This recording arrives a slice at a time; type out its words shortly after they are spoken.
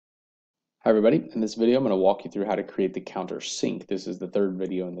Hi everybody, in this video I'm going to walk you through how to create the countersink. This is the third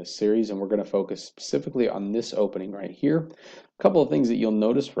video in this series and we're going to focus specifically on this opening right here. A couple of things that you'll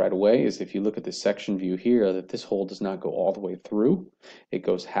notice right away is if you look at the section view here that this hole does not go all the way through. It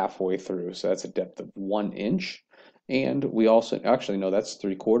goes halfway through, so that's a depth of 1 inch. And we also, actually no, that's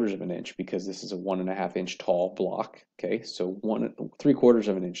 3/4 of an inch because this is a 1.5 inch tall block. Okay, so 3/4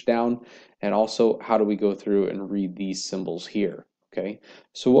 of an inch down. And also, how do we go through and read these symbols here? Okay,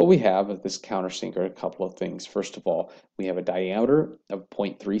 so what we have at this countersink are a couple of things. First of all, we have a diameter of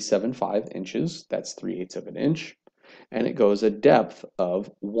 0.375 inches, that's 3/8 of an inch, and it goes a depth of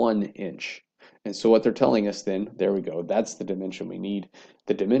 1 inch. And so what they're telling us then, there we go, that's the dimension we need.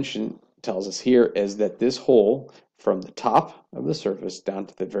 The dimension tells us here is that this hole from the top of the surface down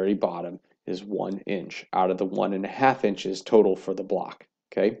to the very bottom is 1 inch out of the 1.5 inches total for the block.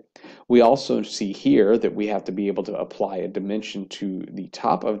 Okay, we also see here that we have to be able to apply a dimension to the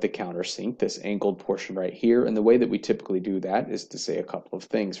top of the countersink, this angled portion right here. And the way that we typically do that is to say a couple of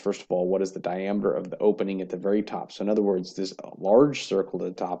things. First of all, what is the diameter of the opening at the very top? So in other words, this large circle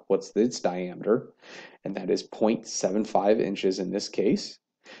at the top, what's its diameter? And that is 0.75 inches in this case.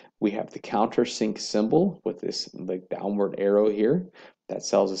 We have the countersink symbol with this like downward arrow here. That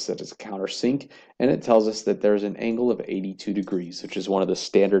tells us that it's a countersink, and it tells us that there's an angle of 82 degrees, which is one of the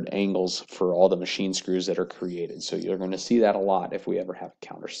standard angles for all the machine screws that are created. So you're going to see that a lot if we ever have a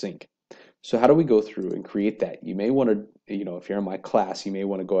countersink. So how do we go through and create that? You may want to, if you're in my class, you may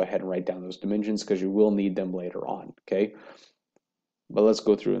want to go ahead and write down those dimensions because you will need them later on, okay? But let's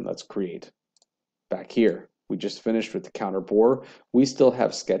go through and let's create. Back here, we just finished with the counter bore. We still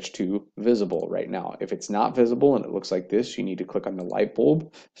have sketch 2 visible right now. If it's not visible and it looks like this, you need to click on the light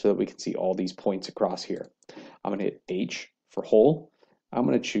bulb so that we can see all these points across here. I'm going to hit H for hole. I'm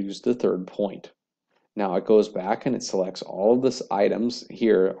going to choose the third point. Now it goes back and it selects all of these items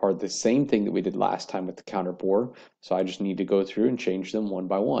here are the same thing that we did last time with the counter bore. So I just need to go through and change them one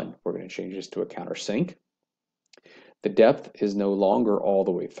by one. We're going to change this to a countersink. The depth is no longer all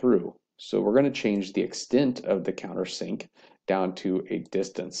the way through. So we're going to change the extent of the countersink down to a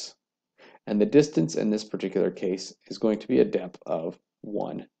distance. And the distance in this particular case is going to be a depth of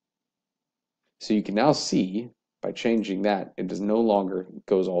 1. So you can now see by changing that, it does no longer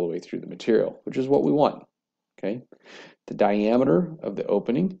goes all the way through the material, which is what we want. Okay. The diameter of the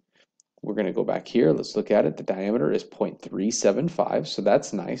opening, we're going to go back here. Let's look at it. The diameter is 0.375, so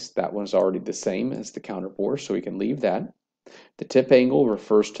that's nice. That one's already the same as the counter bore, so we can leave that. The tip angle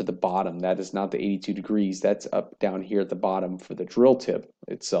refers to the bottom. That is not the 82 degrees. That's up down here at the bottom for the drill tip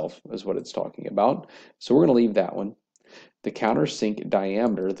itself is what it's talking about. So we're going to leave that one. The countersink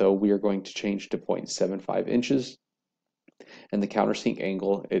diameter, though, we are going to change to 0.75 inches. And the countersink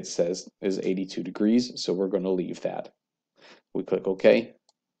angle, it says, is 82 degrees. So we're going to leave that. We click OK,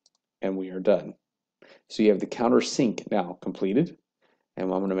 and we are done. So you have the countersink now completed. And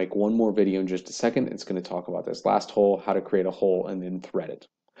I'm going to make one more video in just a second. It's going to talk about this last hole, how to create a hole, and then thread it.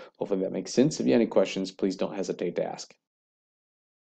 Hopefully that makes sense. If you have any questions, please don't hesitate to ask.